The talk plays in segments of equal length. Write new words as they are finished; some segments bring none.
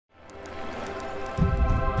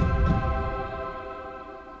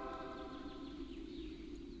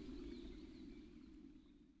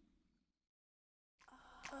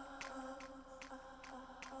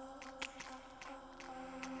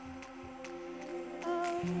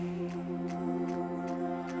Insecurity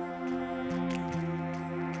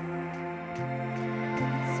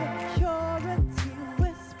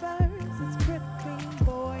whispers its gripping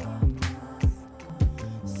voice,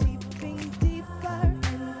 seeping deeper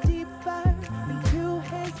and deeper into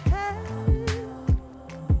his head,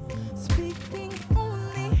 speaking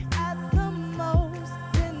only at the most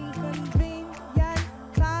inconvenient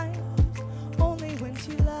times, only when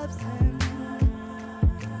she loves him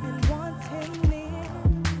and wants him near.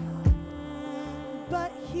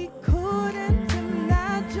 But he couldn't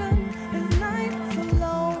imagine his nights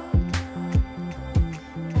alone,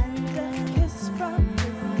 and a kiss from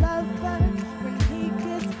his lover when he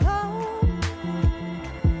gets home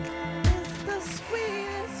is the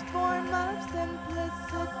sweetest form of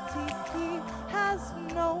simplicity he has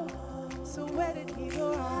known. So where did he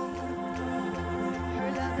go wrong?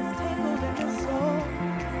 Her love is tangled in his soul,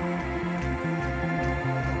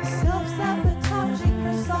 self-sabotaging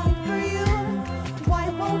her song for you. Why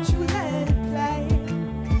won't you let it play?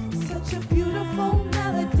 Such a beautiful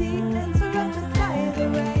melody interrupted by the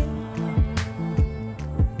rain.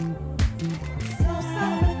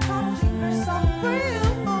 Self-sabotaging her song for you.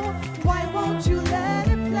 Why won't you let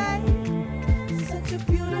it play? Such a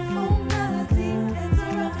beautiful melody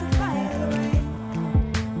interrupted by the rain.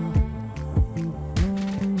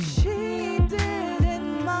 She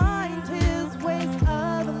didn't mind his ways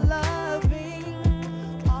of loving,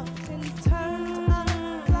 often turned a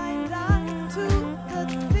blind eye to the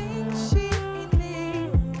things she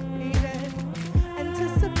needed,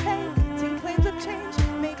 anticipating claims of change.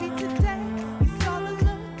 Maybe today he saw the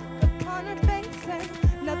look upon her face and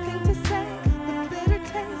nothing to say. The bitter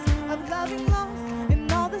taste of loving lost,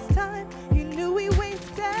 and all this time he knew he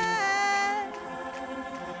wasted.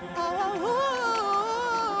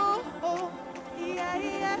 Oh, yeah,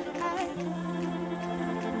 yeah.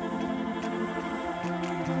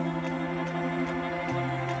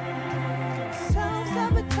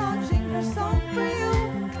 Self-sabotaging her song for you.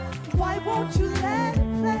 Why won't you let it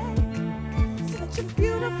play? Such a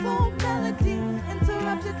beautiful melody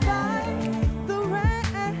interrupted by the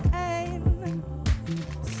rain.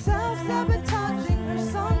 Self-sabotaging her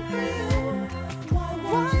song for you. Why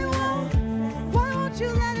won't you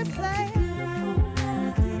let it play?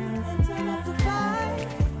 Interrupted by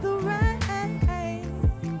the rain.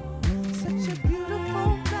 Such a beautiful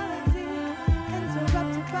melody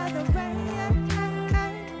interrupted by the rain.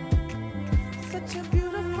 Such a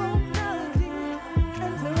beautiful melody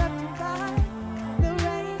interrupted by the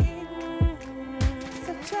rain.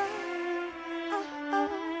 Such a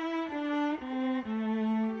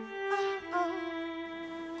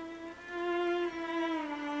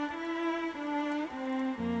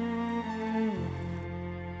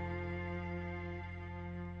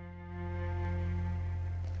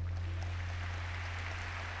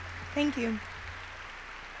Thank you.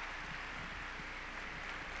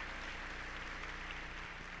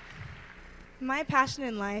 My passion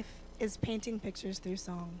in life is painting pictures through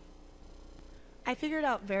song. I figured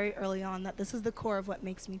out very early on that this is the core of what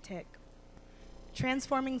makes me tick.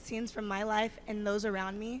 Transforming scenes from my life and those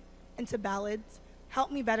around me into ballads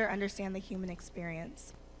helped me better understand the human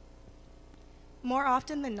experience. More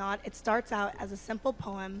often than not, it starts out as a simple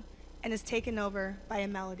poem and is taken over by a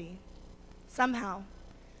melody. Somehow,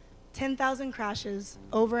 10,000 crashes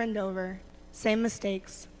over and over, same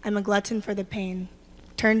mistakes, I'm a glutton for the pain,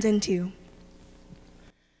 turns into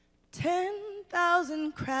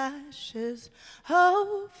 10,000 crashes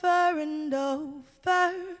over and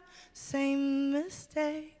over, same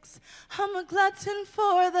mistakes, I'm a glutton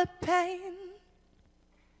for the pain.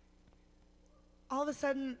 All of a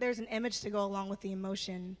sudden, there's an image to go along with the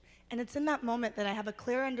emotion, and it's in that moment that I have a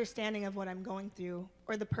clear understanding of what I'm going through,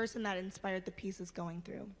 or the person that inspired the piece is going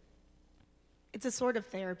through. It's a sort of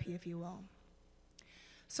therapy, if you will.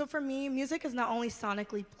 So for me, music is not only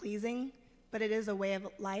sonically pleasing, but it is a way of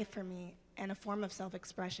life for me and a form of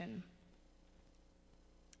self-expression.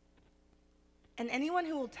 And anyone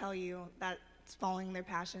who will tell you that it's following their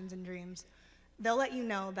passions and dreams, they'll let you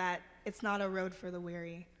know that it's not a road for the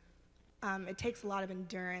weary. It takes a lot of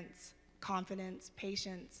endurance, confidence,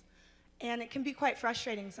 patience, and it can be quite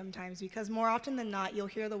frustrating sometimes because more often than not, you'll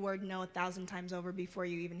hear the word no 1,000 times over before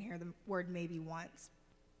you even hear the word maybe once.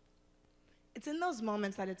 It's in those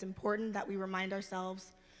moments that it's important that we remind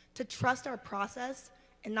ourselves to trust our process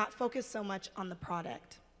and not focus so much on the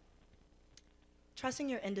product. Trusting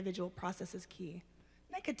your individual process is key.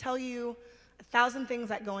 And I could tell you 1,000 things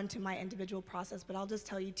that go into my individual process, but I'll just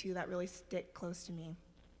tell you 2 that really stick close to me.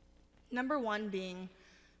 Number 1 being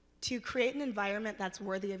to create an environment that's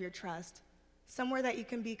worthy of your trust, somewhere that you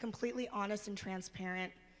can be completely honest and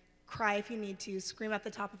transparent, cry if you need to, scream at the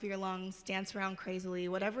top of your lungs, dance around crazily,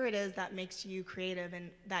 whatever it is that makes you creative and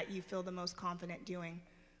that you feel the most confident doing.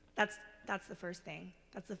 That's the first thing.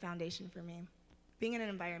 That's the foundation for me. Being in an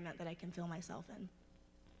environment that I can feel myself in.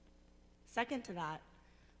 Second to that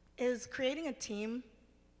is creating a team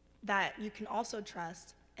that you can also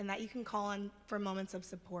trust and that you can call on for moments of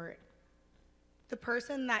support. The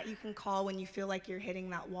person that you can call when you feel like you're hitting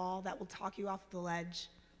that wall that will talk you off the ledge,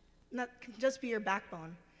 and that can just be your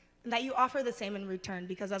backbone. And that you offer the same in return,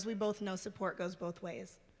 because as we both know, support goes both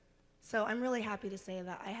ways. So I'm really happy to say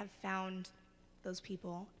that I have found those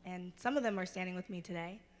people, and some of them are standing with me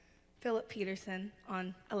today. Phillip Peterson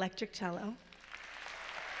on electric cello.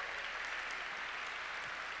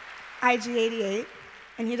 IG88,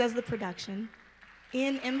 and he does the production.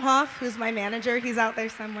 Ian Imhoff, who's my manager, he's out there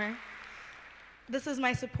somewhere. This is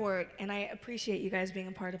my support, and I appreciate you guys being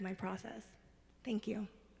a part of my process. Thank you.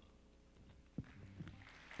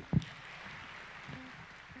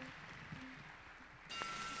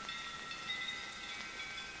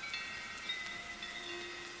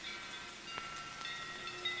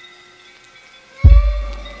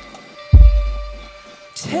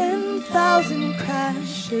 Thousand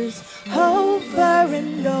crashes over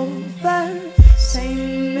and over,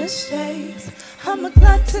 same mistakes. I'm a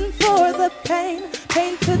glutton for the pain,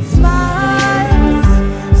 painted smiles,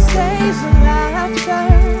 stage laughter.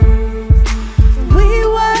 We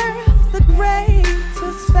were the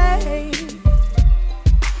greatest fate,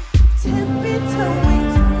 tiptoeing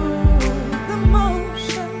through the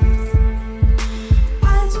motions.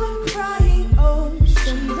 Eyes were crying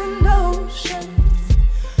oceans and oceans.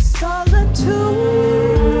 Solitude,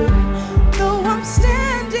 though I'm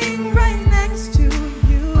standing right next to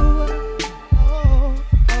you. Oh,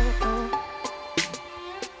 oh, oh.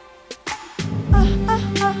 Oh, oh,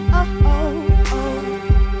 oh, oh,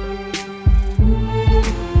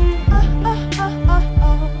 oh,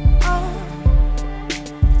 oh.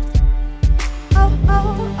 Oh, oh,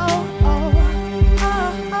 oh, oh,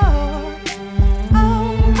 oh.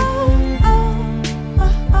 Oh, oh, oh,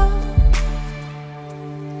 oh.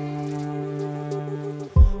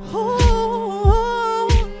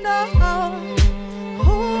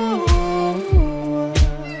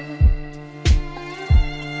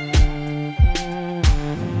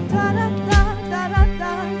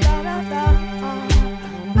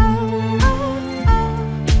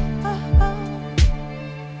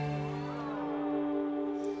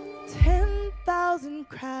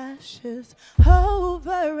 Crashes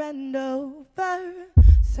over and over,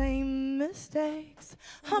 same mistakes.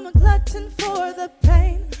 I'm a glutton for the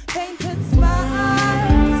pain, painted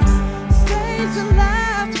smiles, stage of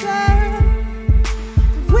laughter.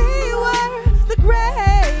 We were the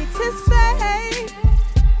greatest fate,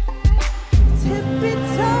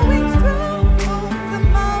 tiptoeing through the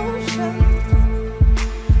motions.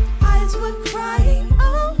 Eyes were crying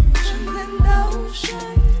oceans and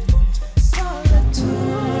oceans.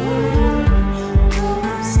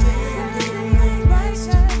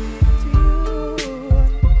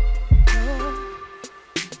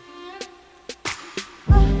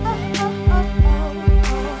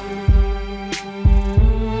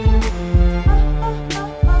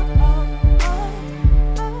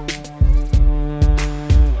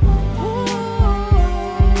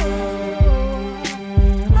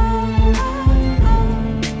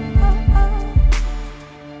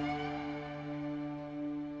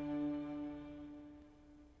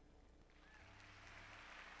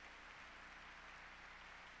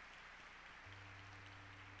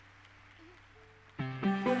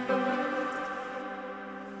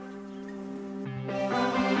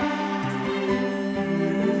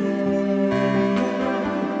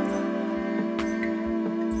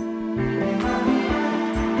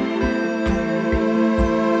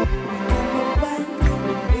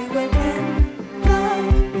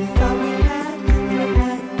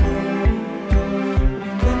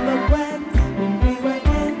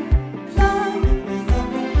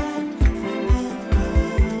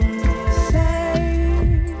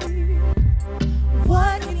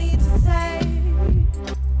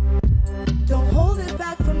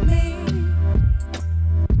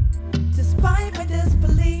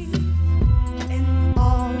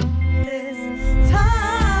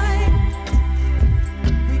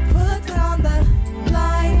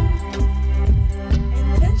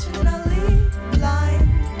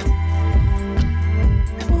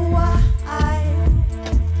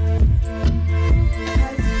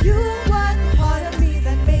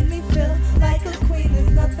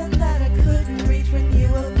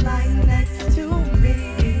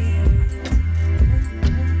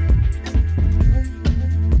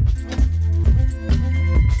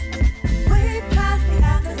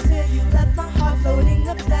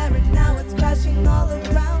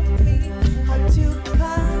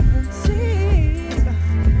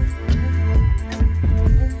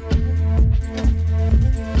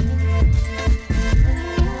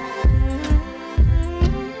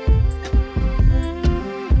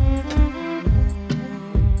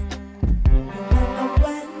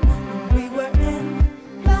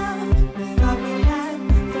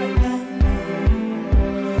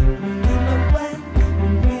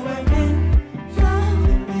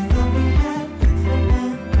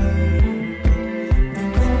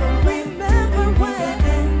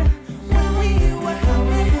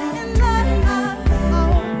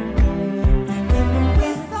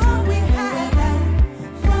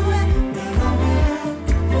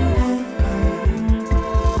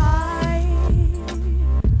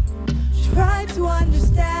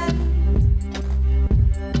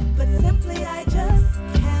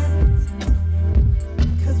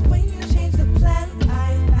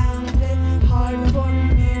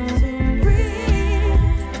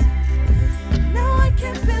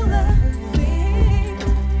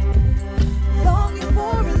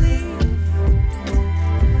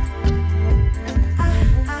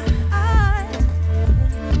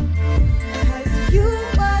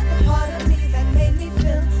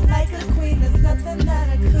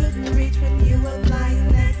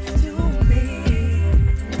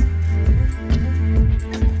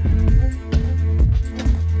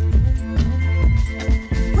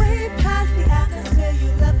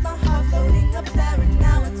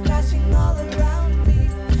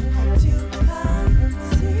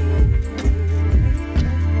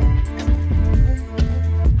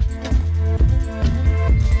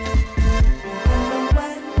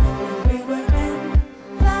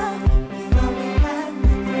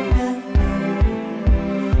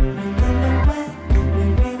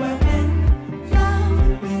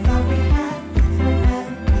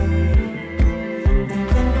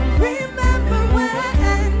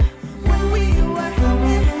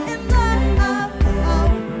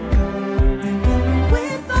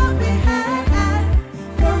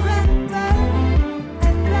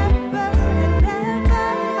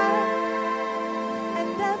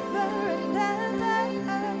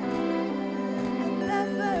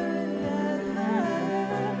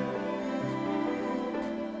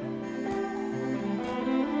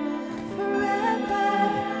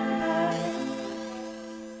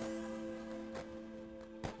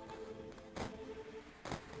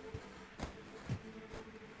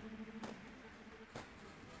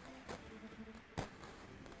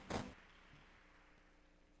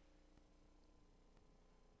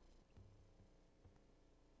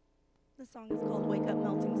 The song is called Wake Up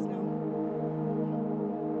Melting Snow.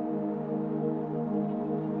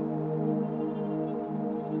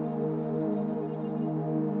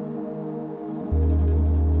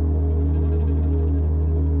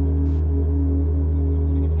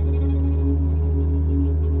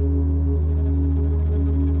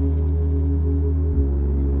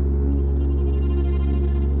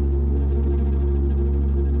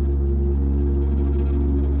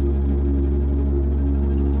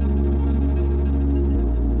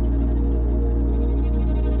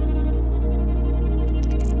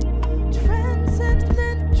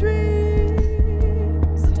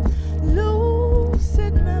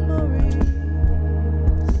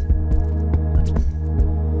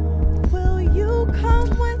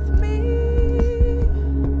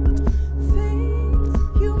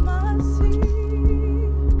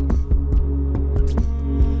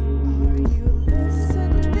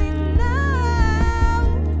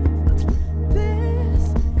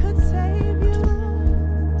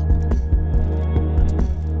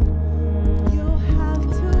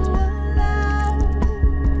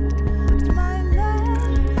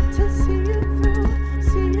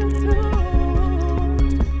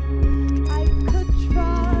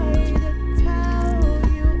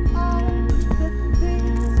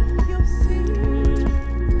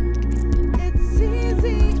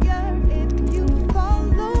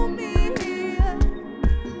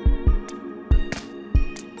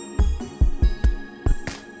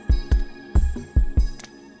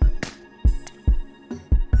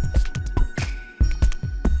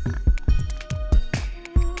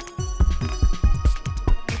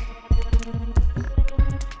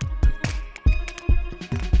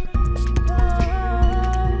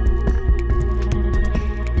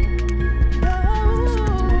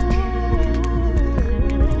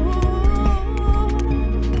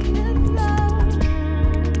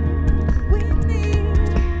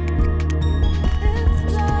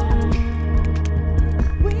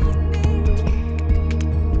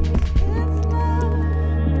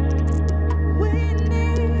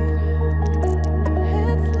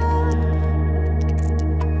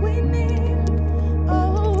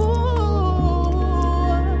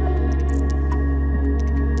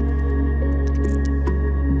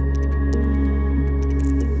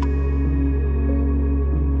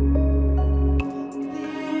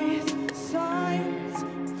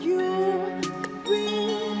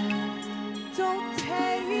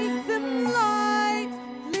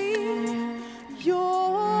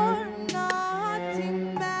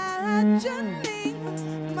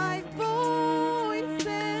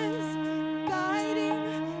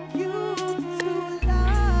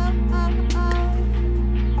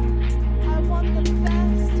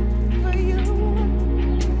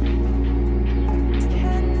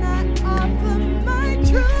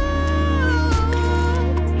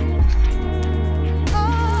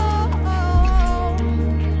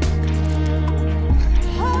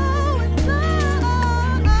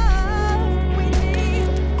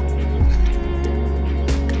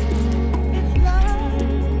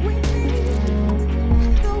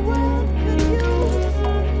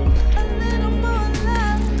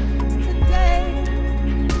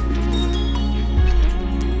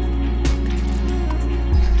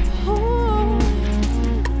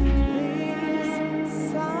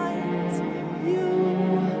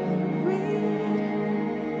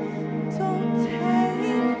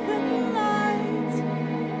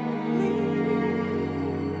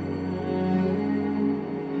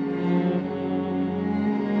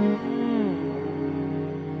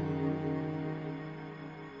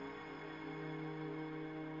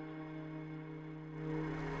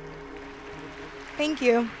 Thank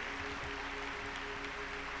you.